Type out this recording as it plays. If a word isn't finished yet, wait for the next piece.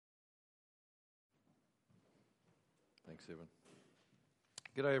Thanks, Evan.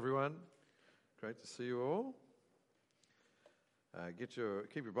 G'day, everyone. Great to see you all. Keep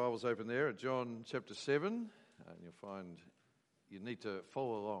your Bibles open there at John chapter 7, and you'll find you need to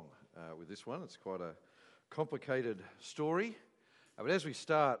follow along with this one. It's quite a complicated story. But as we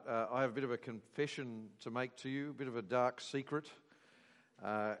start, I have a bit of a confession to make to you, a bit of a dark secret,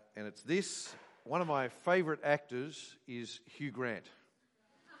 and it's this. One of my favourite actors is Hugh Grant.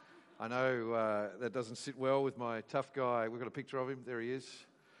 I know that doesn't sit well with my tough guy. We've got a picture of him. There he is.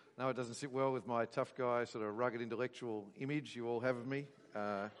 No, it doesn't sit well with my tough guy, sort of rugged intellectual image you all have of me.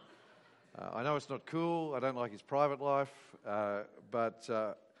 I know it's not cool. I don't like his private life. But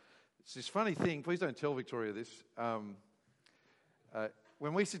it's this funny thing. Please don't tell Victoria this.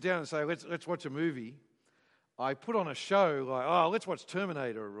 When we sit down and say, let's watch a movie, I put on a show like, let's watch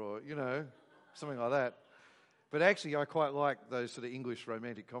Terminator or, something like that. But actually, I quite like those sort of English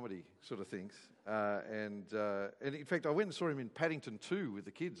romantic comedy sort of things. And in fact, I went and saw him in Paddington 2 with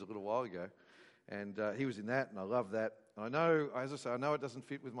the kids a little while ago. And he was in that, and I love that. And I know, as I say, I know it doesn't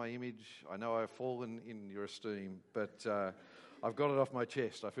fit with my image. I know I've fallen in your esteem. But I've got it off my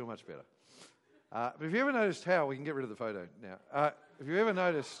chest. I feel much better. But have you ever noticed how, we can get rid of the photo now. Have you ever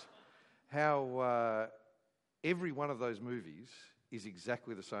noticed how every one of those movies is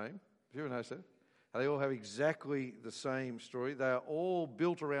exactly the same? Have you ever noticed that? They all have exactly the same story. They are all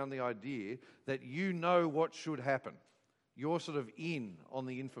built around the idea that you know what should happen. You're sort of in on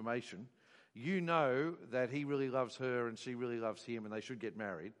the information. You know that he really loves her and she really loves him and they should get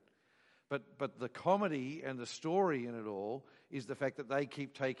married. But the comedy and the story in it all is the fact that they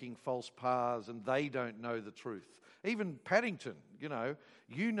keep taking false paths and they don't know the truth. Even Paddington, you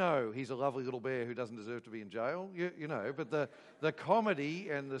know he's a lovely little bear who doesn't deserve to be in jail, but the comedy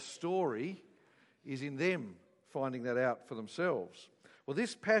and the story is in them finding that out for themselves. Well,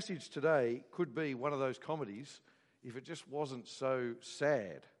 this passage today could be one of those comedies if it just wasn't so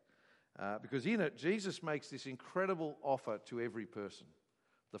sad. Because in it, Jesus makes this incredible offer to every person,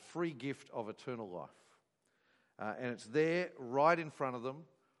 the free gift of eternal life. And it's there right in front of them,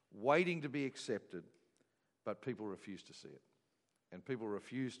 waiting to be accepted, but people refuse to see it. And people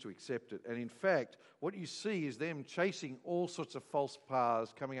refuse to accept it. And in fact, what you see is them chasing all sorts of false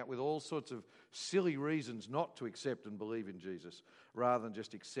paths, coming up with all sorts of silly reasons not to accept and believe in Jesus, rather than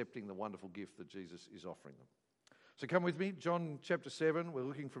just accepting the wonderful gift that Jesus is offering them. So come with me, John chapter 7, we're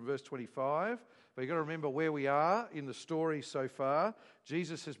looking from verse 25. But you've got to remember where we are in the story so far.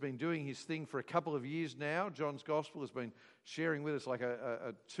 Jesus has been doing his thing for a couple of years now. John's Gospel has been sharing with us like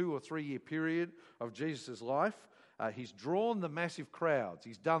a 2 or 3 year period of Jesus' life. He's drawn the massive crowds.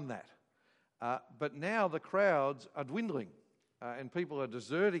 He's done that. But now the crowds are dwindling and people are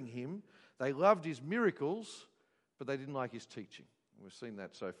deserting him. They loved his miracles, but they didn't like his teaching. We've seen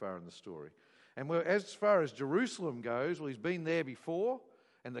that so far in the story. And as far as Jerusalem goes, well, he's been there before,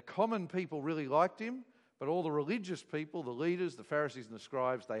 and the common people really liked him, but all the religious people, the leaders, the Pharisees and the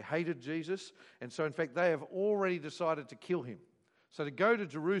scribes, they hated Jesus. And so, in fact, they have already decided to kill him. So to go to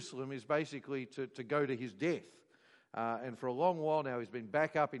Jerusalem is basically to go to his death. And for a long while now, he's been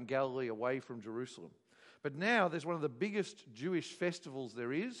back up in Galilee away from Jerusalem. But now there's one of the biggest Jewish festivals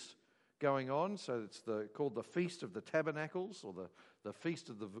there is going on. So it's called the Feast of the Tabernacles, or the Feast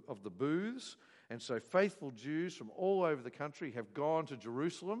of the Booths. And so faithful Jews from all over the country have gone to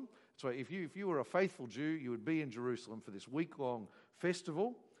Jerusalem. So if you were a faithful Jew, you would be in Jerusalem for this week-long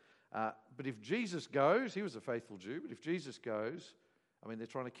festival. But if Jesus goes, he was a faithful Jew, but if Jesus goes, they're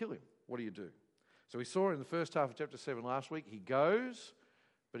trying to kill him. What do you do? So we saw in the first half of chapter 7 last week, he goes,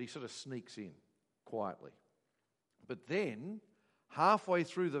 but he sort of sneaks in quietly. But then, halfway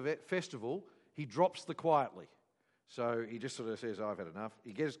through the festival, he drops the quietly. So he just sort of says, I've had enough.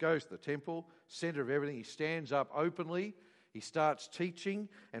 He goes to the temple, center of everything. He stands up openly. He starts teaching.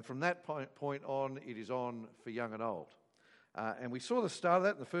 And from that point on, it is on for young and old. And we saw the start of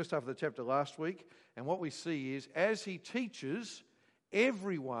that in the first half of the chapter last week. And what we see is, as he teaches,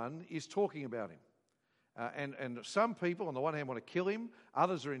 everyone is talking about him. And some people, on the one hand, want to kill him.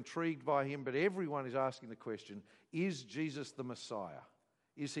 Others are intrigued by him. But everyone is asking the question, is Jesus the Messiah?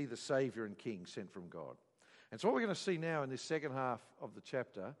 Is he the Saviour and King sent from God? And so what we're going to see now in this second half of the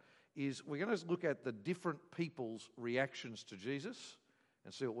chapter is we're going to look at the different people's reactions to Jesus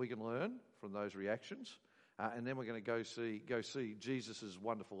and see what we can learn from those reactions. And then we're going to go see Jesus'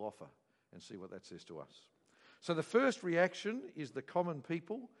 wonderful offer and see what that says to us. So the first reaction is the common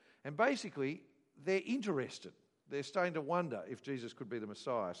people. And basically, they're interested. They're starting to wonder if Jesus could be the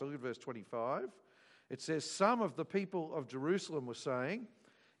Messiah. So look at verse 25. It says, some of the people of Jerusalem were saying,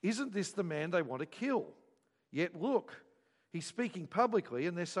 isn't this the man they want to kill? Yet look, he's speaking publicly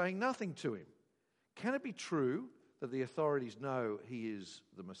and they're saying nothing to him. Can it be true that the authorities know he is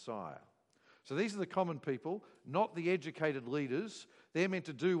the Messiah. So these are the common people, not the educated leaders. They're meant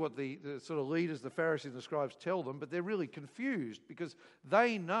to do what the sort of leaders, the Pharisees and the scribes tell them, but they're really confused because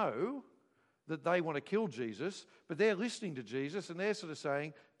they know that they want to kill Jesus, but they're listening to Jesus and they're sort of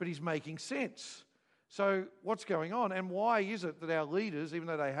saying, but he's making sense. So what's going on? And why is it that our leaders, even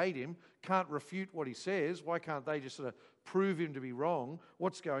though they hate him, can't refute what he says? Why can't they just sort of prove him to be wrong?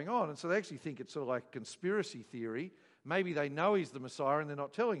 What's going on? And so they actually think it's sort of like a conspiracy theory. Maybe they know he's the Messiah and they're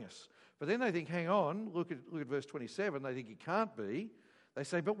not telling us. But then they think, hang on, look at verse 27. They think he can't be. They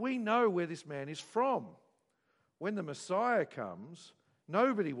say, but we know where this man is from. When the Messiah comes,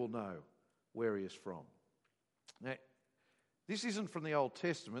 nobody will know where he is from. Now, this isn't from the Old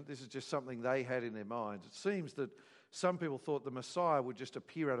Testament. This is just something they had in their minds. It seems that some people thought the Messiah would just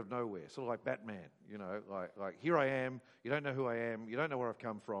appear out of nowhere, sort of like Batman, you know, like here I am, you don't know who I am, you don't know where I've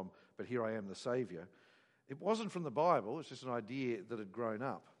come from, but here I am, the Saviour. It wasn't from the Bible. It's just an idea that had grown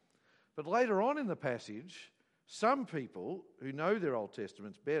up. But later on in the passage, some people who know their Old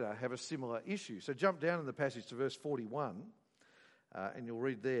Testaments better have a similar issue. So jump down in the passage to verse 41, and you'll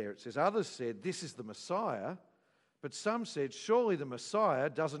read there. It says, others said, this is the Messiah, but some said, surely the Messiah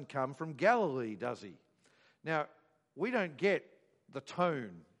doesn't come from Galilee, does he? Now, we don't get the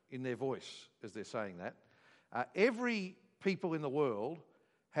tone in their voice as they're saying that. Every people in the world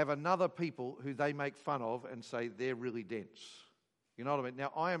have another people who they make fun of and say they're really dense. You know what I mean?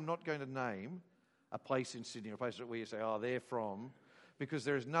 Now, I am not going to name a place in Sydney, a place where you say, oh, they're from, because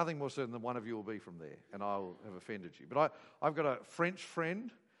there is nothing more certain than one of you will be from there, and I'll have offended you. But I've got a French friend,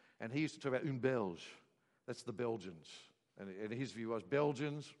 and he used to talk about une Belge. That's the Belgians. And his view was,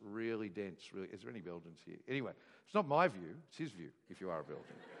 Belgians, really dense. Really, is there any Belgians here? Anyway, it's not my view, it's his view, if you are a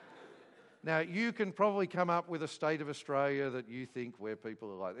Belgian. Now, you can probably come up with a state of Australia that you think where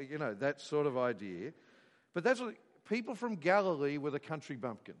people are like, you know, that sort of idea. But that's what people from Galilee were the country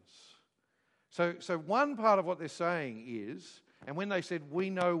bumpkins. So one part of what they're saying is, and when they said, we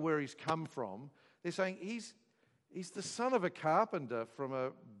know where he's come from, they're saying he's the son of a carpenter from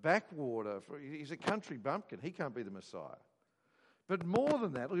a backwater. He's a country bumpkin. He can't be the Messiah. But more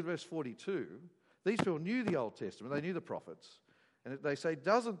than that, look at verse 42. These people knew the Old Testament. They knew the prophets. And they say,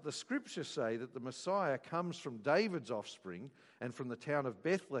 doesn't the scripture say that the Messiah comes from David's offspring and from the town of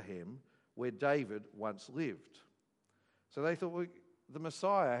Bethlehem where David once lived? So they thought, well, the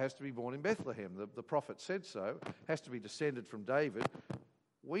Messiah has to be born in Bethlehem. The prophet said so, has to be descended from David.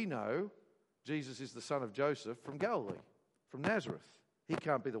 We know Jesus is the son of Joseph from Galilee, from Nazareth. He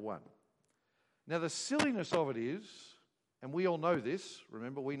can't be the one. Now, the silliness of it is, and we all know this,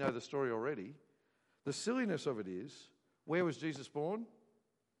 remember, we know the story already. The silliness of it is, where was Jesus born?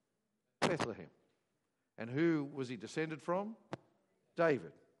 Bethlehem. And who was he descended from?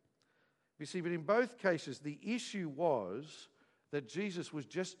 David. You see, but in both cases, the issue was that Jesus was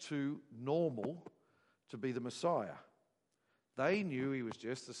just too normal to be the Messiah. They knew he was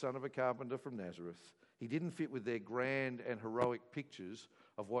just the son of a carpenter from Nazareth. He didn't fit with their grand and heroic pictures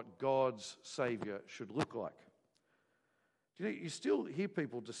of what God's Saviour should look like. Do you know, you still hear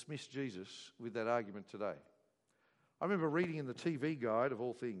people dismiss Jesus with that argument today. I remember reading in the TV Guide, of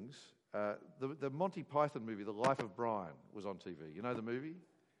all things, the Monty Python movie, The Life of Brian, was on TV. You know the movie?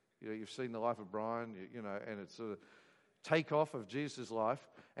 You know, you've seen The Life of Brian, you know, and it's a takeoff of Jesus' life.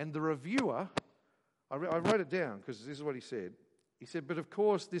 And the reviewer, I wrote it down because this is what he said. He said, but of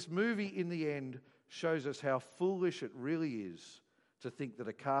course, this movie in the end shows us how foolish it really is to think that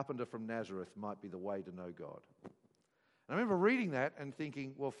a carpenter from Nazareth might be the way to know God. And I remember reading that and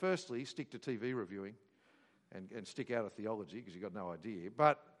thinking, well, firstly, stick to TV reviewing and stick out of theology because you've got no idea.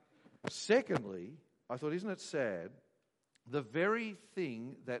 But secondly, I thought, isn't it sad? The very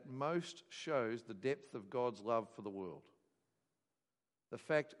thing that most shows the depth of God's love for the world. The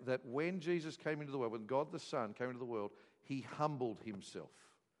fact that when Jesus came into the world, when God the Son came into the world, he humbled himself.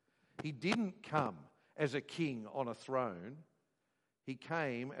 He didn't come as a king on a throne. He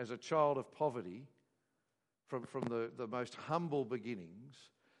came as a child of poverty from the most humble beginnings.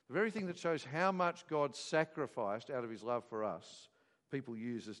 The very thing that shows how much God sacrificed out of his love for us, people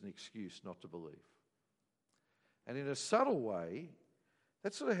use as an excuse not to believe. And in a subtle way,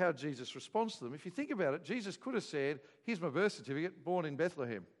 that's sort of how Jesus responds to them. If you think about it, Jesus could have said, here's my birth certificate, born in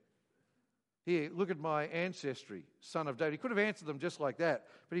Bethlehem. Here, look at my ancestry, son of David. He could have answered them just like that.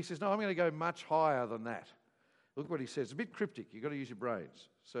 But he says, no, I'm going to go much higher than that. Look what he says. It's a bit cryptic. You've got to use your brains.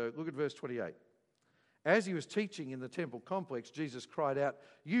 So look at verse 28. As he was teaching in the temple complex, Jesus cried out,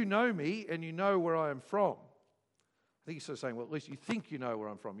 you know me and you know where I am from. I think he's sort of saying, well, at least you think you know where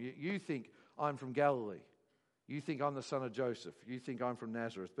I'm from. You think I'm from Galilee. You think I'm the son of Joseph. You think I'm from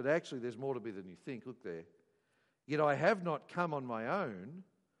Nazareth. But actually, there's more to me than you think. Look there. Yet I have not come on my own,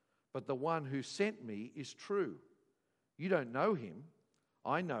 but the one who sent me is true. You don't know him.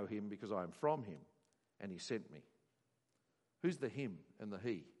 I know him because I am from him, and he sent me. Who's the him and the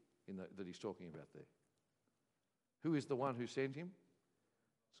he that he's talking about there? Who is the one who sent him?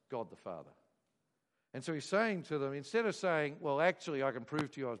 It's God the Father. And so he's saying to them, instead of saying, well, actually, I can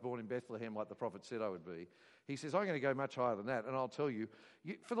prove to you I was born in Bethlehem like the prophet said I would be, he says, I'm going to go much higher than that, and I'll tell you,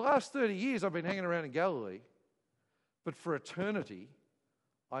 for the last 30 years I've been hanging around in Galilee, but for eternity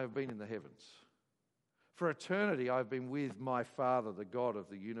I have been in the heavens. For eternity I've been with my Father, the God of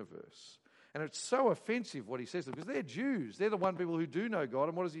the universe. And it's so offensive what he says to them, because they're Jews. They're the one people who do know God.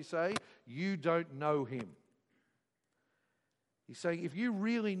 And what does he say? You don't know him. He's saying, if you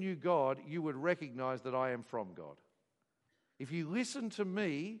really knew God, you would recognize that I am from God. If you listen to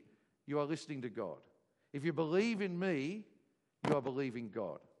me, you are listening to God. If you believe in me, you are believing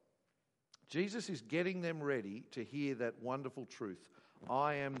God. Jesus is getting them ready to hear that wonderful truth.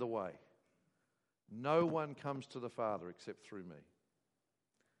 I am the way. No one comes to the Father except through me.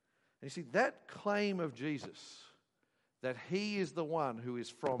 And you see, that claim of Jesus, that he is the one who is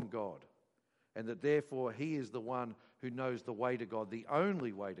from God, and that therefore he is the one who knows the way to God, the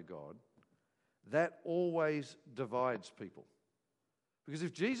only way to God, that always divides people. Because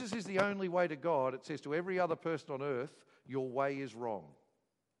if Jesus is the only way to God, it says to every other person on earth, your way is wrong.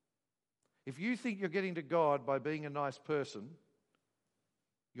 If you think you're getting to God by being a nice person,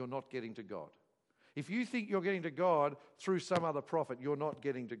 you're not getting to God. If you think you're getting to God through some other prophet, you're not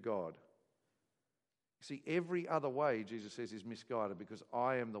getting to God. You see, every other way, Jesus says, is misguided, because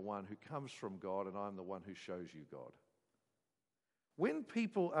I am the one who comes from God and I'm the one who shows you God. When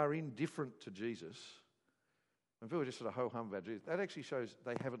people are indifferent to Jesus, when people are just sort of ho-hum about Jesus, that actually shows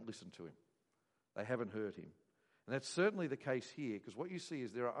they haven't listened to him. They haven't heard him. And that's certainly the case here, because what you see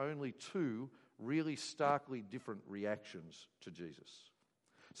is there are only two really starkly different reactions to Jesus.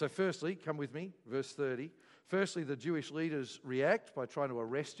 So firstly, come with me, verse 30. Firstly, the Jewish leaders react by trying to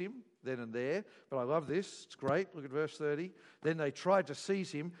arrest him then and there. But I love this. It's great. Look at verse 30. Then they tried to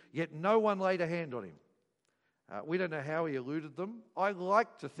seize him, yet no one laid a hand on him. We don't know how he eluded them. I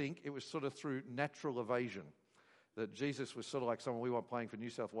like to think it was sort of through natural evasion, that Jesus was sort of like someone we want playing for New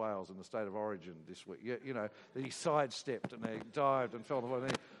South Wales in the state of origin this week. You know, that he sidestepped and they dived and fell on the floor, and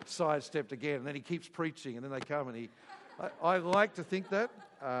then he sidestepped again, and then he keeps preaching, and then they come and he... I like to think that.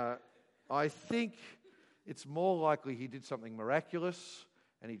 I think it's more likely he did something miraculous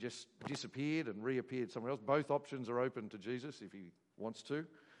and he just disappeared and reappeared somewhere else. Both options are open to Jesus if he wants to.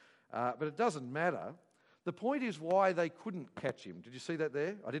 But it doesn't matter. The point is why they couldn't catch him. Did you see that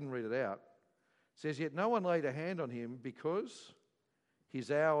there? I didn't read it out. It says, yet no one laid a hand on him because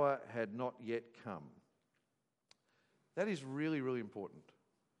his hour had not yet come. That is really, really important.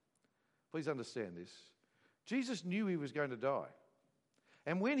 Please understand this. Jesus knew he was going to die.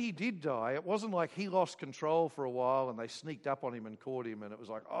 And when he did die, it wasn't like he lost control for a while and they sneaked up on him and caught him and it was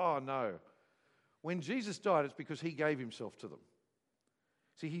like, oh no. When Jesus died, it's because he gave himself to them.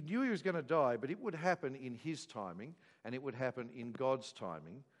 See, he knew he was going to die, but it would happen in his timing and it would happen in God's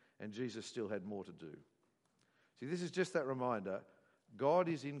timing, and Jesus still had more to do. See, this is just that reminder. God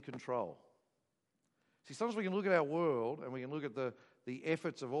is in control. See, sometimes we can look at our world and we can look at the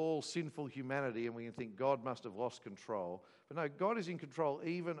efforts of all sinful humanity and we can think God must have lost control. But no, God is in control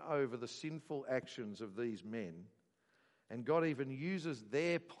even over the sinful actions of these men. And God even uses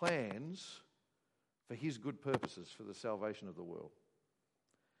their plans for his good purposes, for the salvation of the world.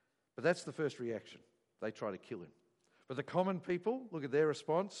 But that's the first reaction. They try to kill him. But the common people, look at their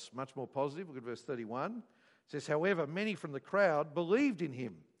response, much more positive. Look at verse 31. It says, however, many from the crowd believed in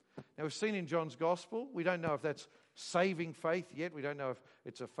him. Now, we've seen in John's Gospel, we don't know if that's saving faith yet. We don't know if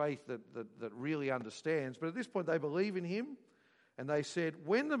it's a faith that really understands. But at this point, they believe in him. And they said,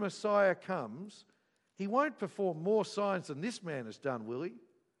 when the Messiah comes, he won't perform more signs than this man has done, will he?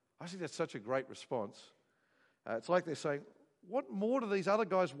 I think that's such a great response. It's like they're saying, what more do these other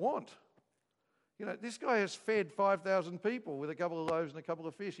guys want? You know, this guy has fed 5,000 people with a couple of loaves and a couple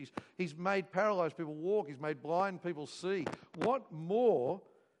of fish. He's made paralyzed people walk. He's made blind people see. What more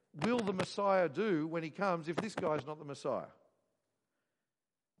will the Messiah do when he comes if this guy's not the Messiah?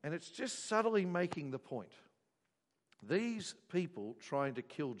 And it's just subtly making the point. These people trying to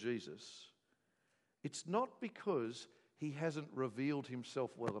kill Jesus, it's not because he hasn't revealed himself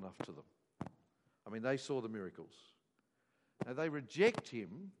well enough to them. I mean, they saw the miracles. Now, they reject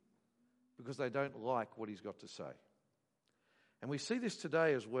him because they don't like what he's got to say. And we see this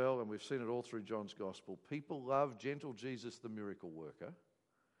today as well, and we've seen it all through John's Gospel. People love gentle Jesus, the miracle worker,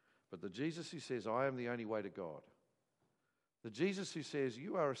 but the Jesus who says, I am the only way to God, the Jesus who says,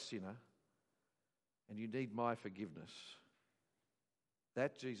 you are a sinner and you need my forgiveness.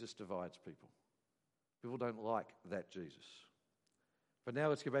 That Jesus divides people. People don't like that Jesus. But now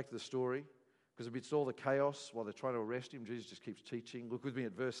let's get back to the story, because amidst all the chaos, while they're trying to arrest him, Jesus just keeps teaching. Look with me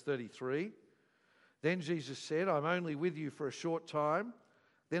at verse 33. Then Jesus said, I'm only with you for a short time,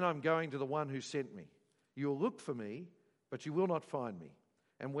 then I'm going to the one who sent me. You will look for me, but you will not find me.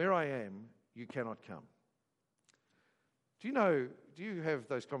 And where I am, you cannot come. Do you have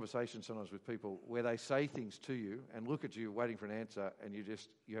those conversations sometimes with people where they say things to you and look at you waiting for an answer and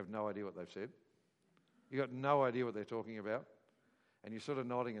you have no idea what they've said? You've got no idea what they're talking about. And you're sort of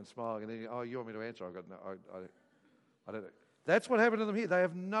nodding and smiling, and then you want me to answer? I don't know. That's what happened to them here. They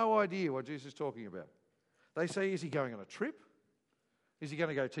have no idea what Jesus is talking about. They say, is he going on a trip? Is he going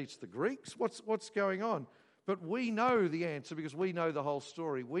to go teach the Greeks? What's going on? But we know the answer because we know the whole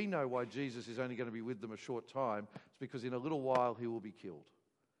story. We know why Jesus is only going to be with them a short time. It's because in a little while he will be killed.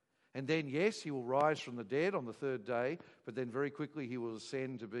 And then, yes, he will rise from the dead on the third day, but then very quickly he will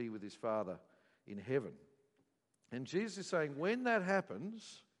ascend to be with his Father in heaven. And Jesus is saying, when that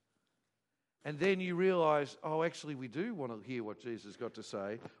happens, and then you realise, oh, actually we do want to hear what Jesus has got to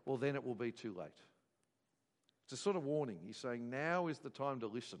say, well, then it will be too late. It's a sort of warning. He's saying, now is the time to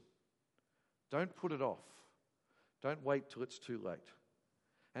listen. Don't put it off. Don't wait till it's too late.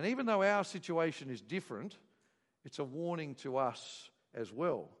 And even though our situation is different, it's a warning to us as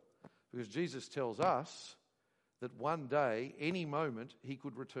well. Because Jesus tells us that one day, any moment, he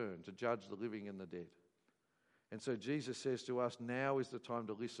could return to judge the living and the dead. And so Jesus says to us, now is the time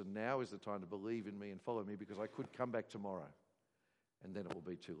to listen. Now is the time to believe in me and follow me, because I could come back tomorrow and then it will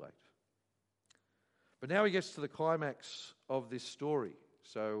be too late. But now he gets to the climax of this story.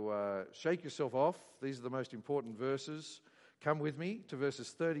 So shake yourself off. These are the most important verses. Come with me to verses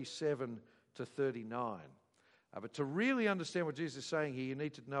 37 to 39. But to really understand what Jesus is saying here, you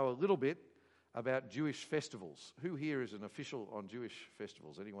need to know a little bit about Jewish festivals. Who here is an official on Jewish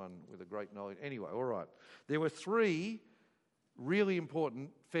festivals? Anyone with a great knowledge? Anyway, all right. There were 3 really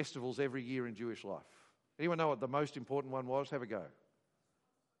important festivals every year in Jewish life. Anyone know what the most important one was? Have a go.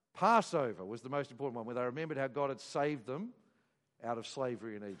 Passover was the most important one, where they remembered how God had saved them out of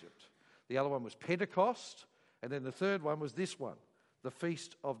slavery in Egypt. The other one was Pentecost, and then the third one was this one, the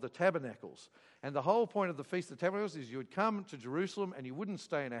Feast of the Tabernacles. And the whole point of the Feast of the Tabernacles is you would come to Jerusalem and you wouldn't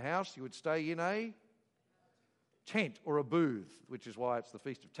stay in a house, you would stay in a tent or a booth, which is why it's the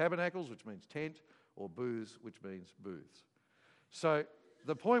Feast of Tabernacles, which means tent, or booths, which means booths. So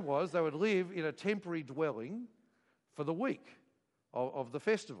the point was they would live in a temporary dwelling for the week of the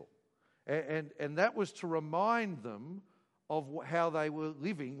festival. And that was to remind them of how they were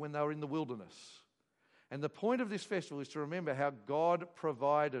living when they were in the wilderness. And the point of this festival is to remember how God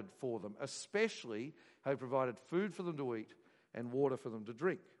provided for them, especially how he provided food for them to eat and water for them to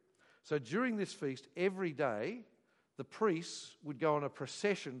drink. So during this feast, every day, the priests would go on a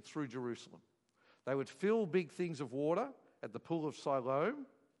procession through Jerusalem. They would fill big things of water at the pool of Siloam,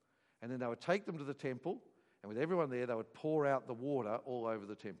 and then they would take them to the temple, and with everyone there, they would pour out the water all over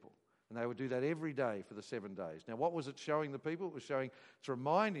the temple. And they would do that every day for the 7 days. Now, what was it showing the people? It was it's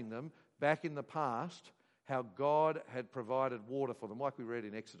reminding them back in the past how God had provided water for them, like we read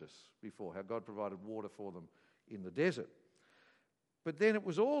in Exodus before, how God provided water for them in the desert. But then it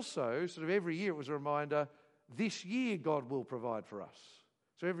was also, sort of every year, it was a reminder, this year God will provide for us.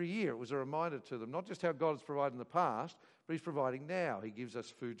 So every year it was a reminder to them, not just how God has provided in the past, but he's providing now. He gives us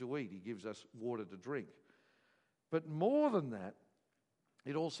food to eat. He gives us water to drink. But more than that,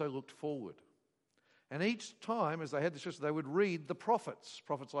 it also looked forward. And each time, as they had this, they would read the prophets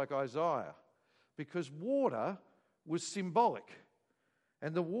like Isaiah, because water was symbolic.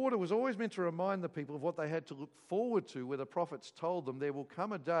 And the water was always meant to remind the people of what they had to look forward to, where the prophets told them there will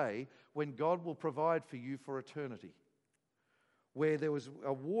come a day when God will provide for you for eternity. Where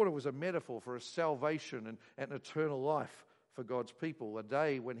water was a metaphor for a salvation and eternal life for God's people, a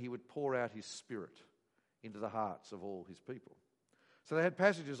day when he would pour out his Spirit into the hearts of all his people. So they had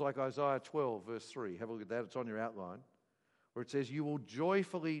passages like Isaiah 12, verse 3. Have a look at that. It's on your outline. Where it says, you will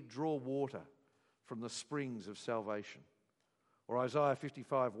joyfully draw water from the springs of salvation. Or Isaiah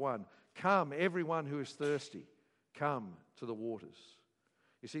 55:1, come, everyone who is thirsty, come to the waters.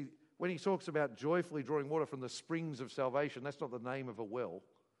 You see, when he talks about joyfully drawing water from the springs of salvation, that's not the name of a well.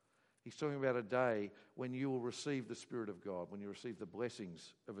 He's talking about a day when you will receive the Spirit of God, when you receive the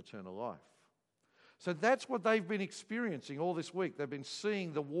blessings of eternal life. So that's what they've been experiencing all this week. They've been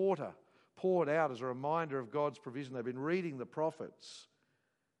seeing the water poured out as a reminder of God's provision. They've been reading the prophets.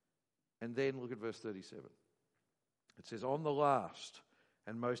 And then look at verse 37. It says, on the last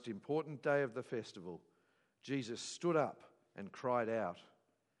and most important day of the festival, Jesus stood up and cried out,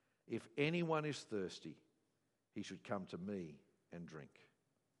 If anyone is thirsty, he should come to me and drink.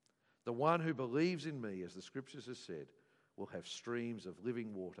 The one who believes in me, as the Scriptures have said, will have streams of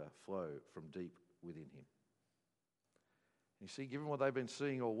living water flow from deep within him. You see, given what they've been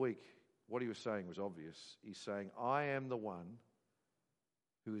seeing all week, what he was saying was obvious. He's saying, I am the one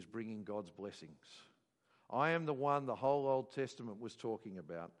who is bringing God's blessings. I am the one the whole Old Testament was talking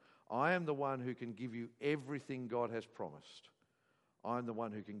about. I am the one who can give you everything God has promised. I am the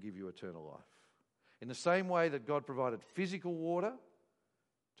one who can give you eternal life. In the same way that God provided physical water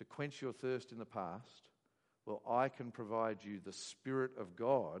to quench your thirst in the past, well, I can provide you the Spirit of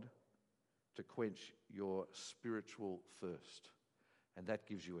God to quench your spiritual thirst. And that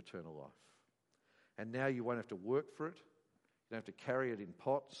gives you eternal life. And now you won't have to work for it. You don't have to carry it in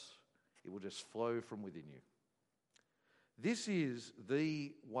pots. It will just flow from within you. This is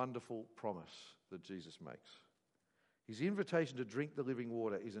the wonderful promise that Jesus makes. His invitation to drink the living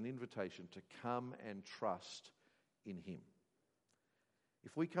water is an invitation to come and trust in him.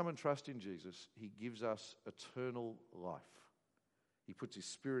 If we come and trust in Jesus, he gives us eternal life. He puts his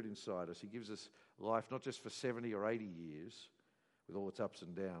Spirit inside us. He gives us life not just for 70 or 80 years with all its ups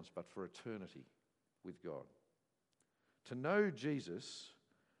and downs, but for eternity with God. To know Jesus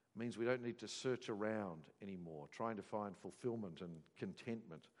means we don't need to search around anymore, trying to find fulfillment and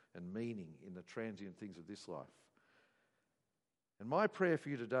contentment and meaning in the transient things of this life. And my prayer for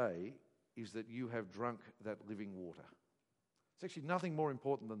you today is that you have drunk that living water. It's actually nothing more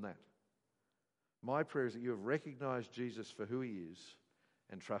important than that. My prayer is that you have recognized Jesus for who he is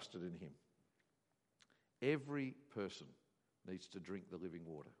and trusted in him. Every person needs to drink the living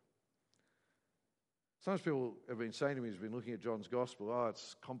water. Sometimes people have been saying to me, who's been looking at John's Gospel,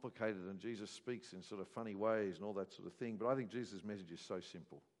 it's complicated and Jesus speaks in sort of funny ways and all that sort of thing. But I think Jesus' message is so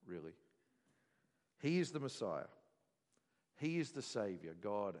simple, really. He is the Messiah. He is the Saviour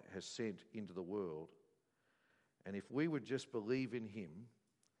God has sent into the world. And if we would just believe in him,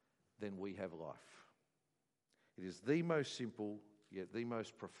 then we have life. It is the most simple, yet the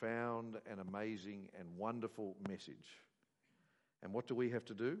most profound and amazing and wonderful message. And what do we have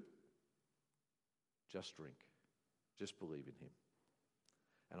to do? Just drink. Just believe in him.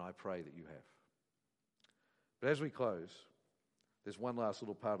 And I pray that you have. But as we close, there's one last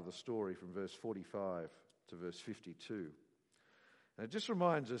little part of the story from verse 45 to verse 52. And it just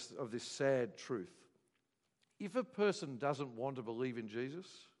reminds us of this sad truth. If a person doesn't want to believe in Jesus,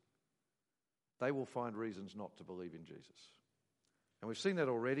 they will find reasons not to believe in Jesus. And we've seen that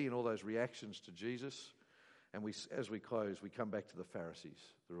already in all those reactions to Jesus. And as we close, we come back to the Pharisees,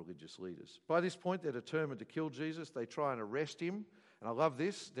 the religious leaders. By this point, they're determined to kill Jesus. They try and arrest him. And I love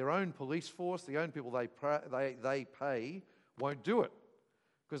this. Their own police force, the own people they pay, won't do it.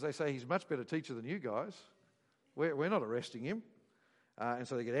 Because they say he's a much better teacher than you guys. We're not arresting him. And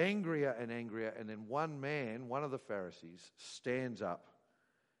so they get angrier and angrier. And then one man, one of the Pharisees, stands up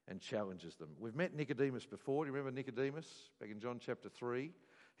and challenges them. We've met Nicodemus before. Do you remember Nicodemus back in John chapter 3?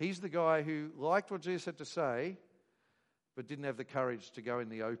 He's the guy who liked what Jesus had to say, but didn't have the courage to go in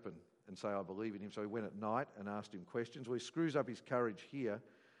the open and say, I believe in him. So he went at night and asked him questions. Well, he screws up his courage here,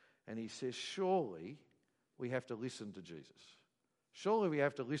 and he says, surely we have to listen to Jesus. Surely we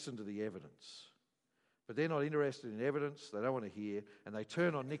have to listen to the evidence. But they're not interested in evidence. They don't want to hear. And they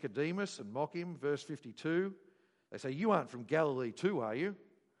turn on Nicodemus and mock him. Verse 52, they say, you aren't from Galilee too, are you?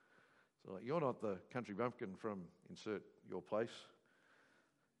 So you're not the country bumpkin from insert your place.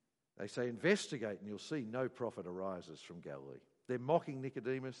 They say, investigate and you'll see no prophet arises from Galilee. They're mocking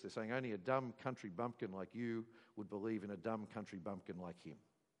Nicodemus. They're saying only a dumb country bumpkin like you would believe in a dumb country bumpkin like him.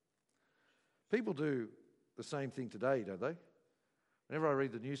 People do the same thing today, don't they? Whenever I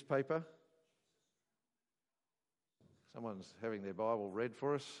read the newspaper, someone's having their Bible read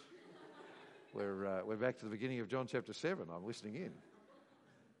for us. We're back to the beginning of John chapter 7. I'm listening in.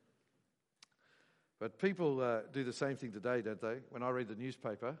 But people do the same thing today, don't they? When I read the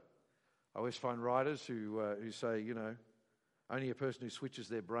newspaper, I always find writers who say, only a person who switches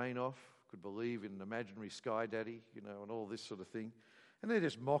their brain off could believe in an imaginary sky daddy, and all this sort of thing. And they're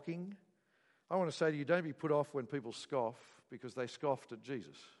just mocking. I want to say to you, don't be put off when people scoff, because they scoffed at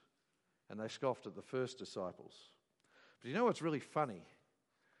Jesus. And they scoffed at the first disciples. But you know what's really funny?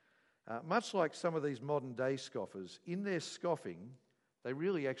 Much like some of these modern day scoffers, in their scoffing, they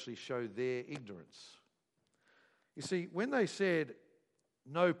really actually show their ignorance. You see, when they said,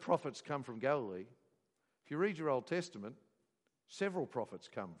 no prophets come from Galilee, if you read your Old Testament, several prophets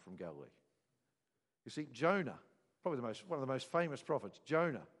come from Galilee. You see, Jonah, probably one of the most famous prophets,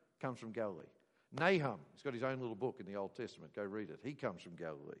 Jonah comes from Galilee. Nahum, he's got his own little book in the Old Testament, go read it. He comes from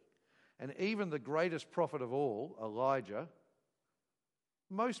Galilee. And even the greatest prophet of all, Elijah,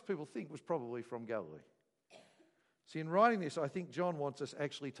 most people think was probably from Galilee. See, in writing this, I think John wants us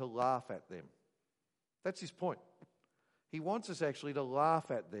actually to laugh at them. That's his point. He wants us actually to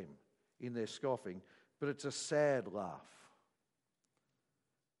laugh at them in their scoffing, but it's a sad laugh.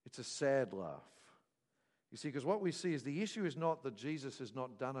 It's a sad laugh. You see, because what we see is the issue is not that Jesus has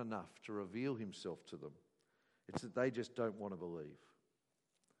not done enough to reveal himself to them. It's that they just don't want to believe.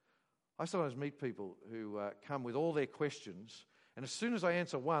 I sometimes meet people who come with all their questions, and as soon as I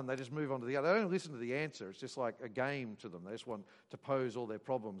answer one, they just move on to the other. They don't listen to the answer. It's just like a game to them. They just want to pose all their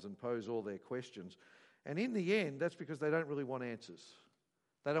problems and pose all their questions. And in the end, that's because they don't really want answers.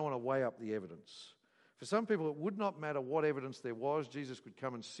 They don't want to weigh up the evidence. For some people, it would not matter what evidence there was. Jesus could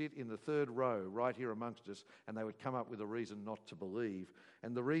come and sit in the third row right here amongst us, and they would come up with a reason not to believe.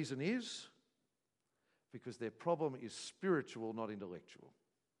 And the reason is because their problem is spiritual, not intellectual.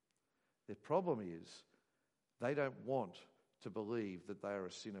 Their problem is they don't want to believe that they are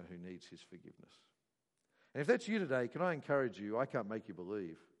a sinner who needs his forgiveness. And if that's you today, can I encourage you? I can't make you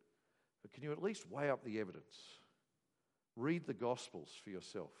believe, but can you at least weigh up the evidence? Read the Gospels for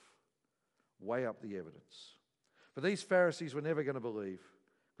yourself. Weigh up the evidence. But these Pharisees were never going to believe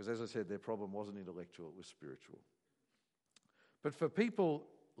because, as I said, their problem wasn't intellectual, it was spiritual. But for people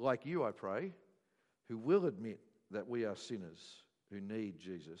like you, I pray, who will admit that we are sinners who need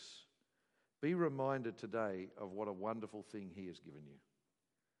Jesus, be reminded today of what a wonderful thing he has given you.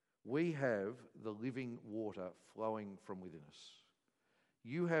 We have the living water flowing from within us.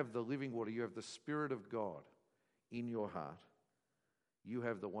 You have the living water. You have the Spirit of God in your heart. You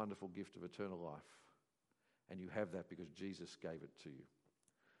have the wonderful gift of eternal life. And you have that because Jesus gave it to you.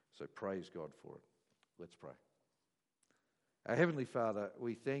 So praise God for it. Let's pray. Our Heavenly Father,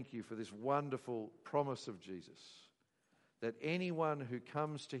 we thank you for this wonderful promise of Jesus, that anyone who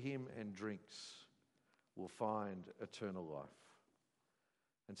comes to him and drinks will find eternal life.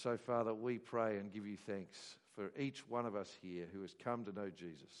 And so, Father, we pray and give you thanks for each one of us here who has come to know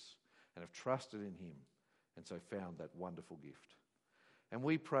Jesus and have trusted in him and so found that wonderful gift. And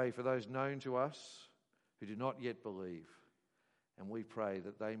we pray for those known to us who do not yet believe, and we pray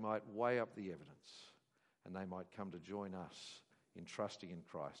that they might weigh up the evidence and they might come to join us in trusting in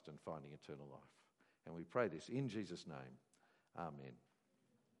Christ and finding eternal life. And we pray this in Jesus' name. Amen.